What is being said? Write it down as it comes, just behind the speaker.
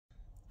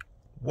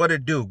What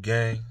it do,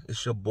 gang?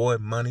 It's your boy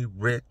Money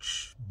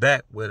Rich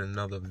back with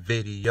another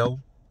video.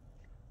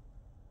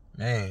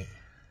 Man,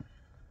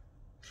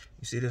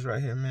 you see this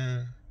right here,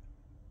 man?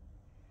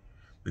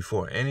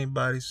 Before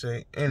anybody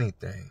say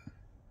anything,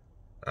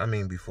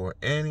 before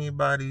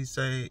anybody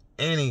say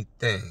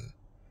anything,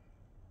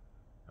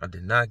 I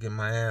did not get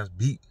my ass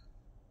beat.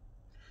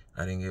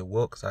 I didn't get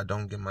whooped because I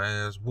don't get my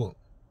ass whooped.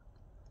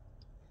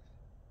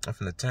 I'm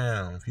from the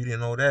town. If you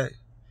didn't know that,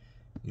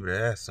 you would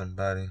have asked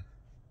somebody.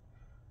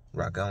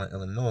 Rock Island,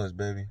 Illinois,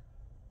 baby.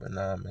 But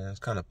nah, man, it's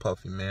kind of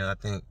puffy, man. I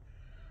think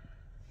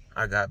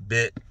I got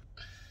bit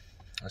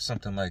or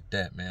something like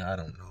that, man. I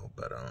don't know,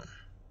 but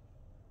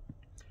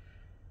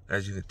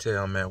as you can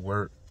tell, I'm at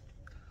work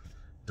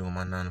doing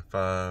my 9 to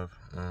 5.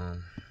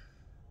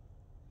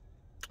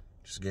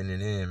 Just getting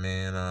it in,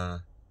 man. I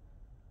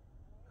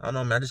don't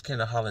know, man. I just came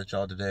to holler at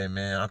y'all today,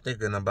 man. I'm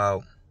thinking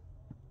about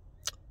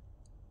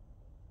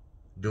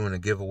doing a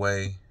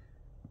giveaway,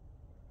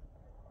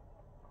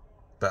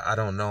 but I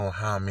don't know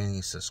how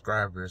many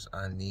subscribers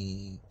I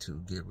need to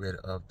get rid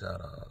of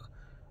that.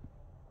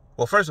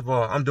 Well, first of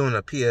all, I'm doing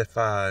a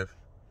PS5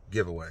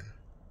 giveaway.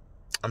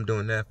 I'm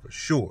doing that for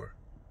sure.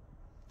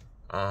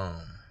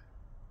 I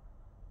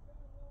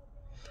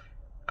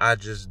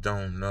just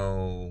don't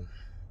know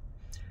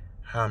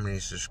how many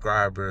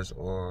subscribers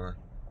or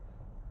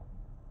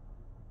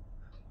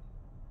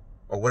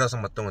what else I'm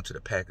gonna throw into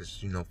the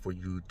package, for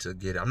you to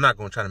get it. I'm not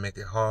gonna try to make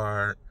it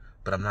hard,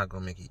 but I'm not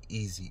gonna make it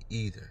easy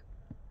either.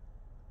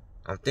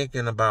 I'm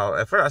thinking about,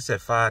 at first I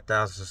said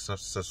 5,000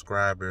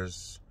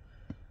 subscribers.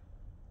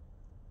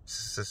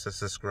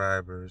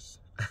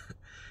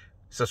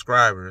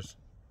 Subscribers.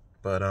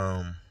 But,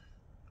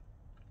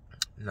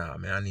 nah,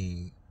 man, I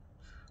need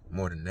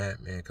more than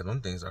that, man, because them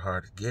things are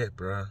hard to get,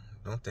 bruh.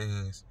 Them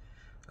things,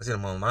 I see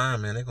them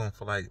online, man, they're going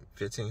for like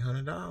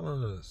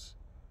 $1,500.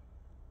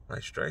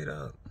 Like, straight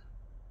up.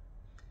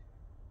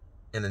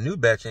 And the new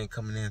batch ain't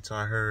coming in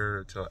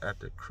until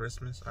after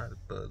Christmas, I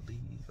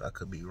believe. I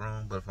could be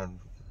wrong, but if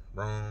I'm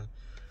wrong,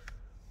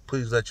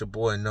 please let your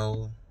boy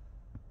know.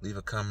 Leave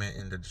a comment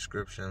in the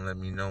description. Let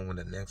me know when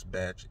the next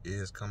batch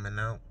is coming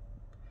out,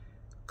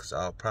 because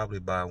I'll probably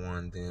buy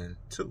one then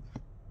too.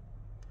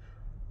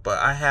 But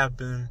I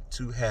happen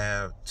to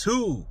have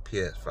 2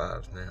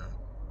 PS5s now.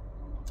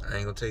 I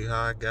ain't gonna tell you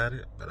how I got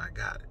it, but I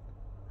got it.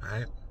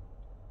 Alright?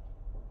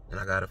 And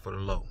I got it for the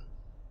low.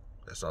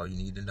 That's all you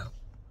need to know.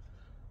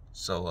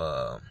 So,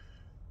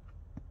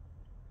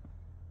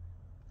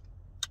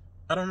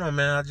 I don't know,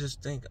 man. I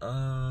just think,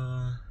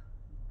 I'm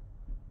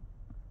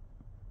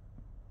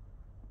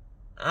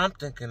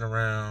thinking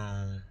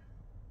around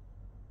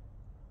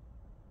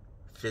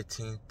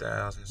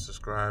 15,000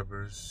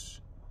 subscribers.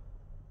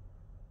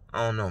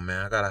 I don't know,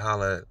 man. I gotta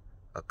holler at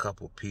a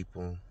couple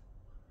people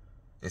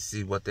and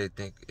see what they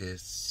think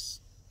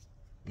is,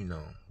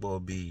 will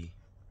be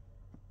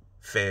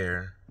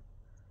fair.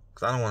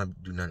 Because I don't want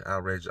to do nothing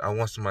outrageous. I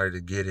want somebody to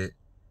get it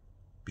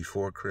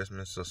before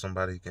Christmas so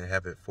somebody can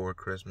have it for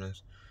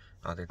Christmas.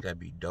 I think that'd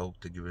be dope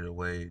to give it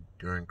away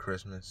during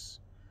Christmas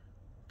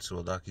to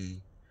a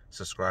lucky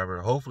subscriber.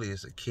 Hopefully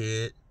it's a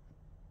kid.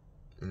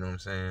 You know what I'm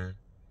saying?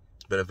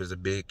 But if it's a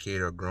big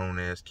kid or a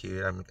grown-ass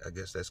kid, I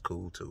guess that's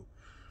cool too.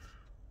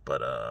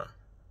 But,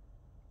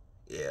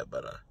 yeah,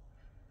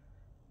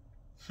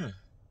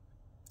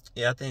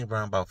 I think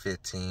around about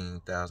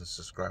 15,000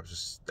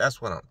 subscribers.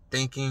 That's what I'm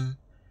thinking.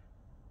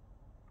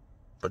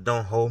 But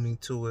don't hold me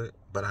to it.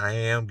 But I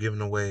am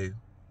giving away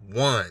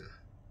 1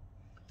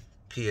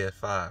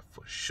 PS5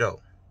 for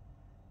sure.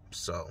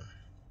 So,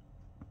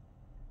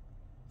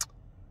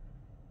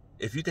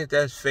 if you think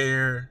that's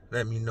fair,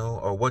 let me know.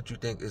 Or what you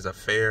think is a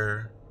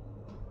fair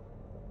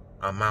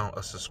amount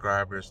of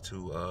subscribers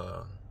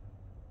to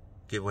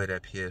give away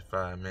that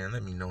PS5, man.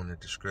 Let me know in the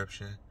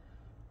description.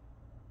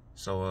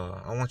 So,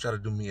 I want y'all to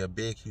do me a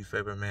big, huge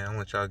favor, man. I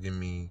want y'all to give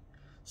me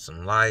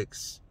some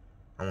likes.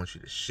 I want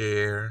you to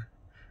share.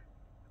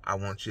 I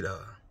want you to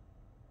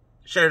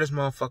share this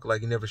motherfucker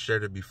like you never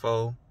shared it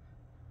before.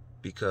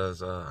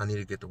 Because I need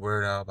to get the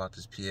word out about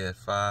this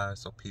PS5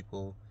 so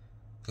people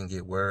can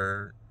get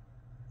word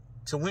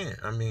to win.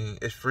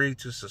 It's free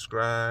to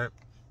subscribe.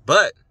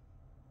 But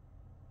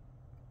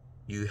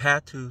you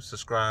have to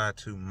subscribe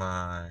to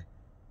my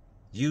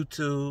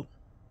YouTube,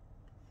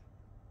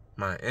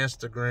 my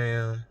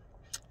Instagram,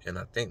 and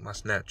I think my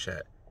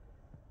Snapchat.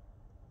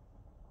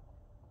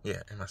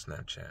 Yeah, and my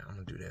Snapchat. I'm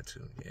going to do that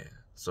too, yeah.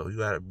 So you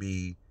got to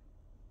be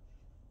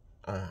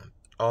on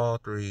all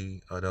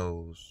 3 of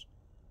those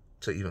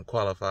to even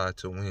qualify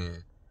to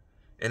win.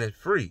 And it's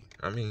free.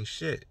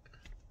 Shit.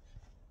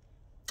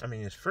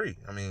 It's free.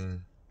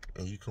 And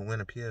you can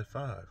win a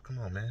PS5. Come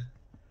on, man.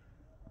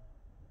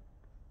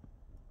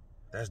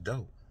 That's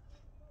dope.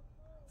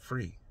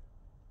 Free.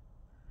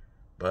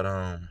 But,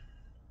 I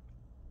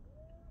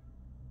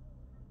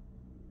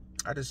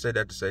just say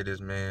that to say this,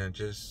 man.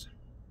 Just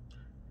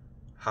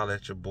holler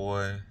at your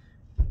boy.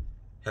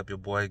 Help your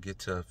boy get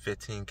to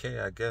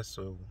 15K, I guess,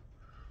 so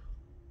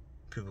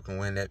people can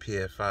win that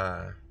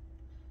PS5.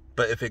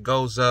 But if it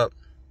goes up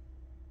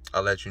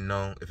I'll let you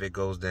know. If it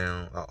goes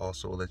down, I'll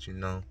also let you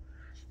know.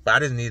 But I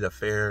just need a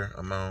fair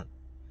amount.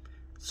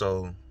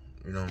 So,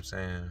 you know what I'm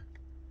saying?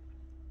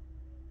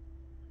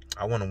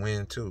 I want to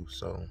win too,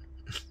 so.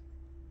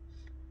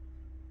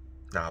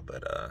 Nah,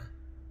 but,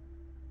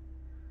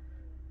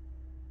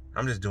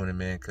 I'm just doing it,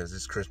 man, because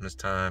it's Christmas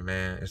time,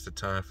 man. It's the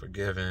time for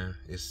giving.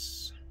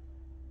 It's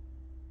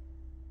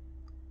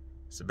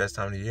the best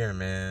time of the year,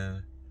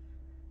 man.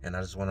 And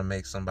I just want to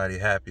make somebody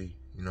happy.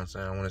 You know what I'm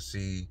saying? I want to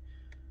see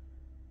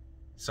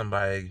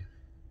somebody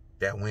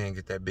that win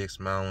get that big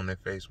smile on their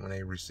face when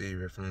they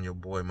receive it from your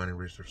boy, Money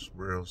Rich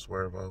Real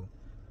Swervo.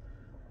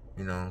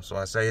 You know, so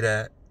I say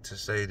that to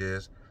say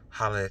this.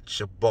 Holla at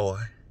your boy.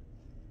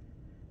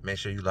 Make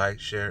sure you like,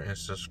 share, and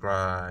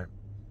subscribe.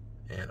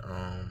 And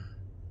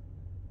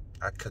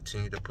I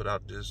continue to put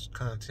out this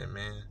content,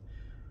 man.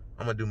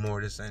 I'm gonna do more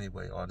of this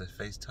anyway. All this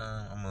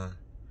FaceTime, I'm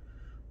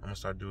gonna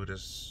start doing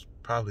this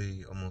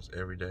probably almost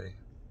every day.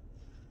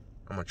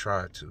 I'm gonna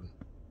try to,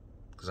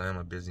 cause I am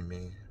a busy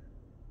man.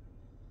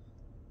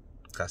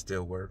 I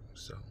still work,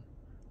 so.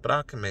 But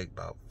I can make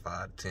about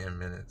 5 to 10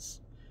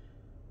 minutes.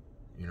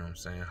 You know what I'm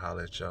saying?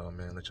 Holla at y'all,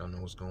 man. Let y'all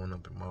know what's going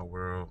up in my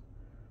world.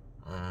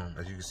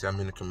 As you can see, I'm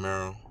in the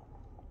Camaro.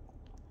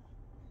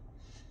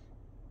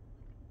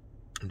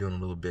 I'm doing a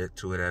little bit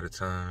to it at a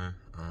time.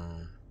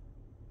 I'm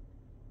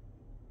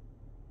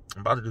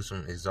about to do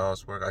some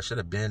exhaust work. I should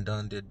have did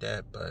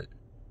that, but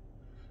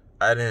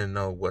I didn't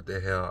know what the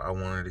hell I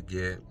wanted to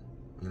get.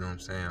 You know what I'm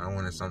saying? I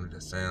wanted something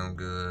to sound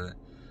good,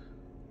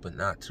 but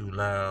not too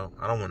loud.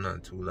 I don't want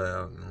nothing too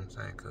loud, you know what I'm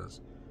saying?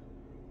 Because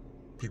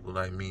people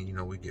like me, you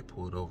know, we get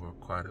pulled over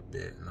quite a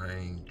bit, and I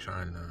ain't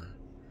trying to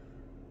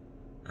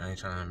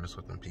mess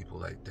with them people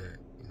like that.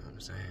 You know what I'm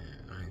saying?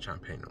 I ain't trying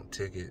to pay no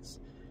tickets.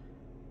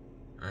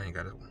 I ain't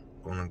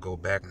gonna go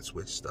back and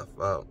switch stuff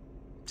up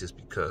just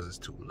because it's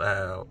too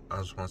loud. I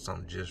just want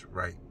something just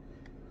right.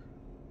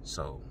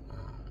 So,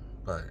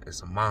 but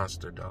it's a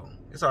monster though.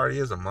 It already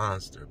is a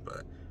monster,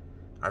 but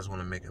I just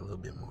want to make it a little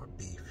bit more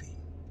beefy.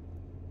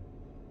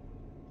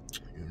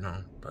 You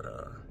know, but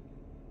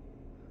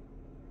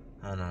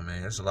I don't know,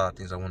 man. There's a lot of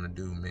things I want to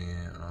do,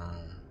 man.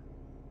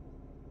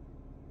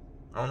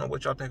 I don't know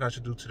what y'all think I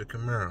should do to the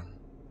Camaro.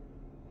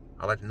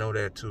 I like to know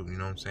that too, you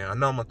know what I'm saying? I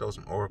know I'm gonna throw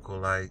some Oracle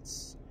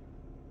lights.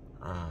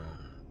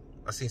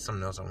 I seen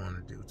something else I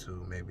want to do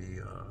too. Maybe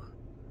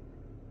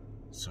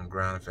some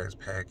ground effects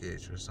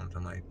package or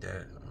something like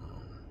that.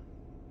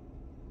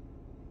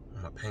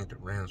 I'm gonna paint the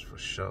rims for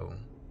sure.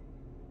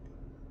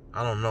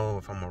 I don't know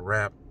if I'm gonna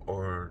wrap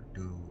or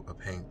do a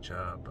paint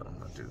job, but I'm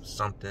gonna do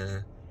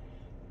something.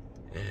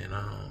 And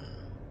I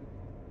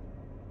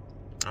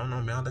don't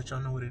know, man. I'll let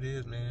y'all know what it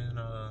is, man.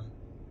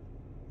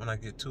 When I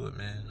get to it,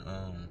 man.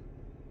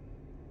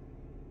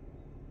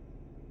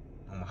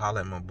 I'm gonna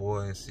holler at my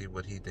boy and see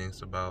what he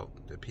thinks about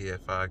the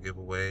PS5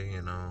 giveaway,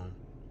 and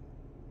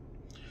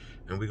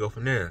we go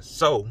from there.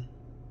 So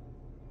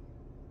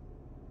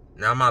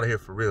now I'm out of here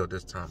for real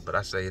this time, but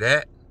I say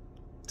that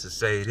to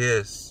say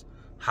this.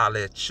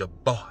 Holla at your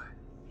boy,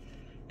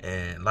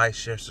 and like,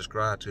 share,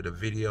 subscribe to the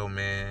video,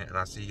 man, and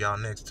I'll see y'all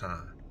next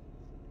time.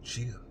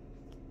 Cheers.